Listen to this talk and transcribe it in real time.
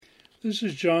This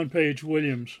is John Page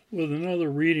Williams with another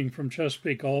reading from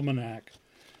Chesapeake Almanac.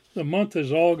 The month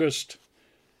is August,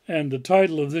 and the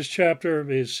title of this chapter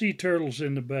is Sea Turtles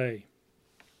in the Bay.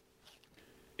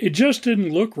 It just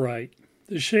didn't look right.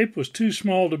 The shape was too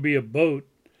small to be a boat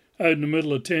out in the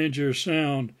middle of Tangier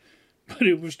Sound, but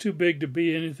it was too big to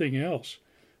be anything else.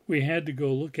 We had to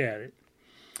go look at it.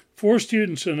 4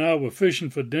 students and I were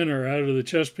fishing for dinner out of the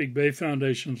Chesapeake Bay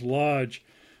Foundation's lodge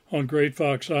on Great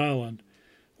Fox Island.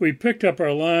 We picked up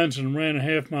our lines and ran a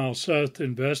half-mile south to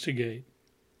investigate.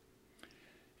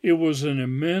 It was an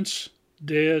immense,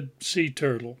 dead sea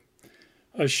turtle.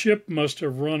 A ship must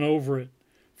have run over it,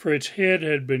 for its head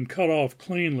had been cut off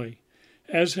cleanly,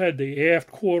 as had the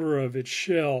aft quarter of its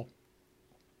shell.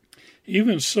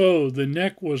 Even so, the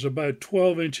neck was about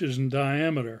 12 inches in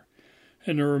diameter,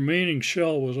 and the remaining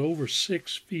shell was over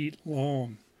 6 feet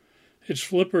long. Its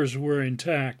flippers were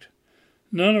intact.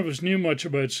 None of us knew much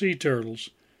about sea turtles,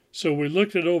 so we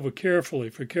looked it over carefully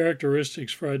for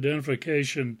characteristics for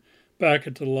identification back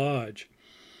at the lodge.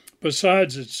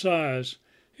 Besides its size,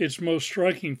 its most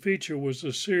striking feature was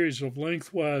a series of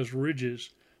lengthwise ridges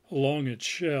along its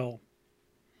shell.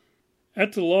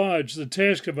 At the lodge, the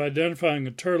task of identifying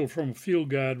a turtle from a field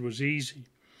guide was easy.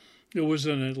 It was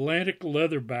an Atlantic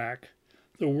leatherback,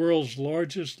 the world's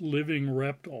largest living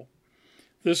reptile.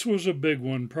 This was a big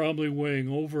one, probably weighing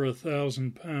over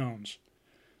 1,000 pounds.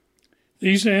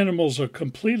 These animals are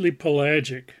completely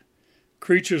pelagic,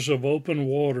 creatures of open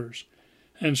waters,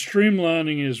 and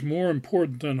streamlining is more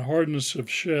important than hardness of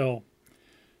shell.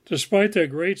 Despite their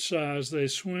great size, they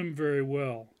swim very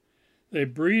well. They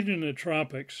breed in the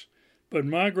tropics, but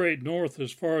migrate north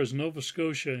as far as Nova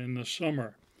Scotia in the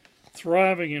summer,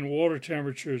 thriving in water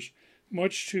temperatures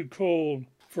much too cold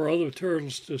for other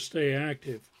turtles to stay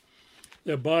active.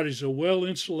 Their bodies are well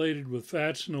insulated with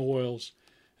fats and oils,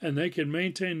 and they can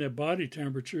maintain their body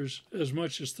temperatures as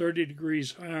much as 30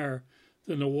 degrees higher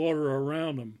than the water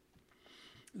around them.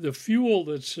 The fuel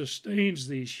that sustains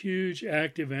these huge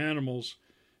active animals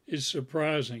is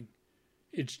surprising.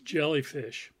 It's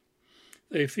jellyfish.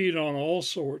 They feed on all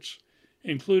sorts,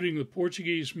 including the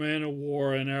Portuguese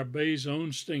man-o'-war and our bay's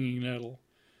own stinging nettle.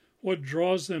 What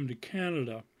draws them to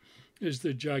Canada is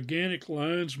the gigantic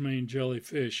lion's mane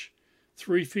jellyfish,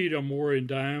 3 feet or more in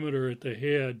diameter at the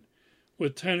head,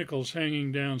 with tentacles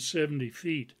hanging down 70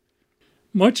 feet.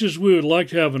 Much as we would like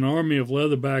to have an army of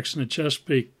leatherbacks in the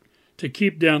Chesapeake to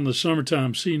keep down the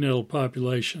summertime sea nettle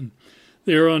population,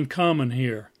 they are uncommon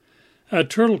here. Our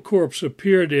turtle corps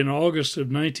appeared in August of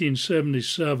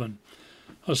 1977,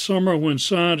 a summer when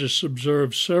scientists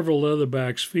observed several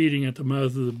leatherbacks feeding at the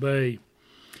mouth of the bay.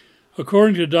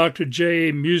 According to Dr.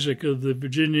 J.A. Music of the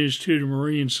Virginia Institute of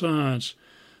Marine Science,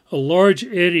 a large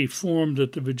eddy formed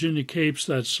at the Virginia Capes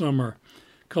that summer,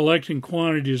 collecting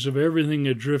quantities of everything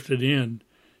that drifted in,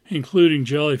 including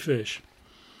jellyfish.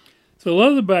 The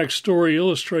leatherback story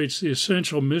illustrates the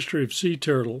essential mystery of sea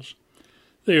turtles.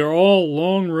 They are all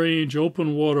long-range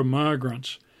open-water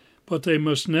migrants, but they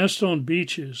must nest on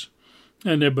beaches,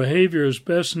 and their behavior is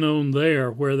best known there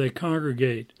where they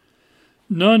congregate.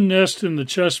 None nest in the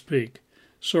Chesapeake,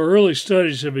 so early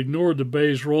studies have ignored the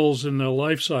bay's roles in their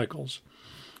life cycles.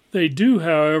 They do,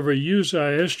 however, use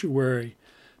our estuary,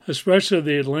 especially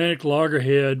the Atlantic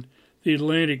loggerhead, the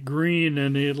Atlantic green,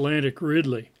 and the Atlantic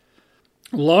ridley.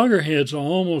 Loggerheads are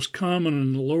almost common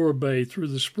in the lower bay through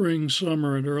the spring,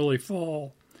 summer, and early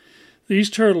fall. These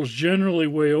turtles generally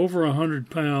weigh over 100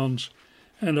 pounds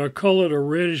and are colored a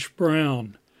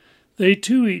reddish-brown. They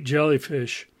too eat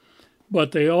jellyfish,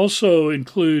 but they also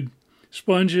include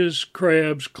sponges,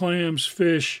 crabs, clams,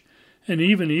 fish, and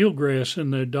even eelgrass in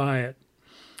their diet.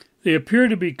 They appear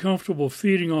to be comfortable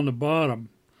feeding on the bottom.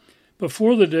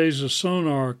 Before the days of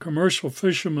sonar, commercial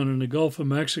fishermen in the Gulf of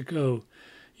Mexico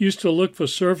used to look for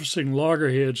surfacing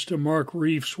loggerheads to mark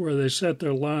reefs where they set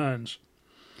their lines.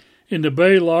 In the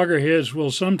bay, loggerheads will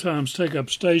sometimes take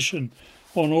up station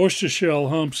on oyster shell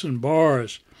humps and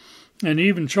bars, and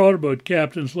even charter boat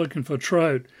captains looking for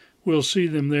trout will see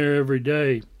them there every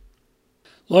day.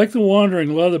 Like the wandering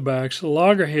leatherbacks, the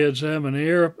loggerheads have an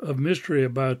air of mystery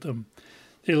about them.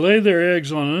 They lay their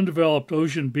eggs on undeveloped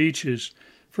ocean beaches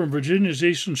from Virginia's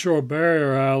eastern shore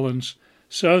barrier islands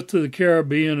south to the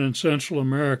Caribbean and Central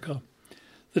America.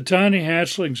 The tiny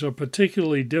hatchlings are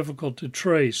particularly difficult to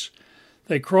trace.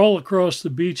 They crawl across the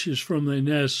beaches from their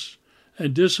nests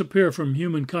and disappear from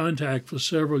human contact for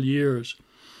several years.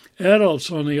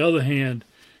 Adults, on the other hand,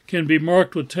 can be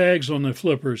marked with tags on their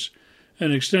flippers,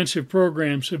 and extensive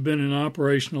programs have been in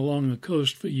operation along the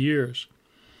coast for years.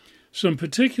 Some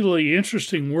particularly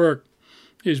interesting work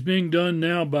is being done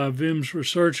now by VIMS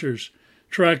researchers,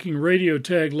 tracking radio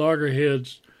tag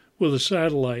loggerheads with a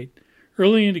satellite.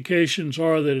 Early indications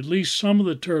are that at least some of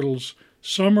the turtles,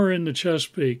 some are in the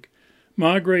Chesapeake,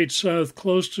 migrate south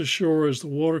close to shore as the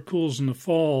water cools in the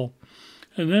fall,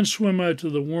 and then swim out to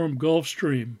the warm Gulf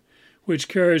Stream, which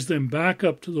carries them back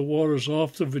up to the waters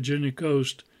off the Virginia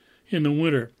coast in the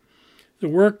winter. The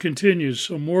work continues,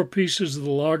 so more pieces of the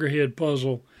loggerhead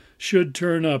puzzle should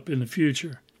turn up in the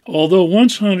future. Although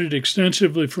once hunted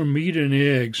extensively for meat and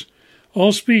eggs,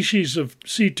 all species of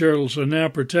sea turtles are now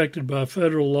protected by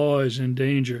federal law as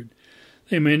endangered.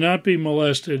 They may not be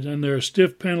molested, and there are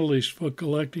stiff penalties for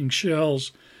collecting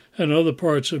shells and other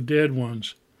parts of dead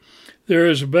ones. There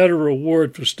is a better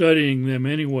reward for studying them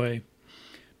anyway.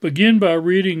 Begin by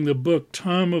reading the book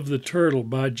Time of the Turtle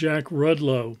by Jack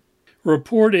Rudlow.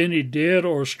 Report any dead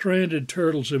or stranded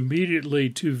turtles immediately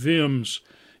to VIMS.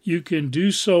 You can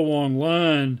do so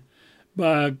online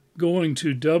by going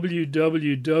to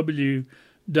www.vims,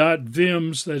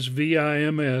 that's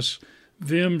V-I-M-S,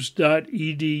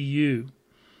 vims.edu.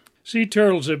 Sea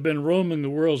turtles have been roaming the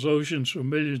world's oceans for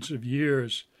millions of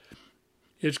years.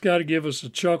 It's got to give us a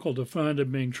chuckle to find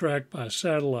them being tracked by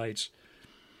satellites.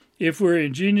 If we're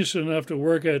ingenious enough to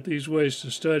work out these ways to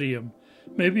study them,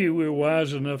 maybe we're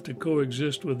wise enough to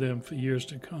coexist with them for years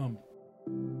to come.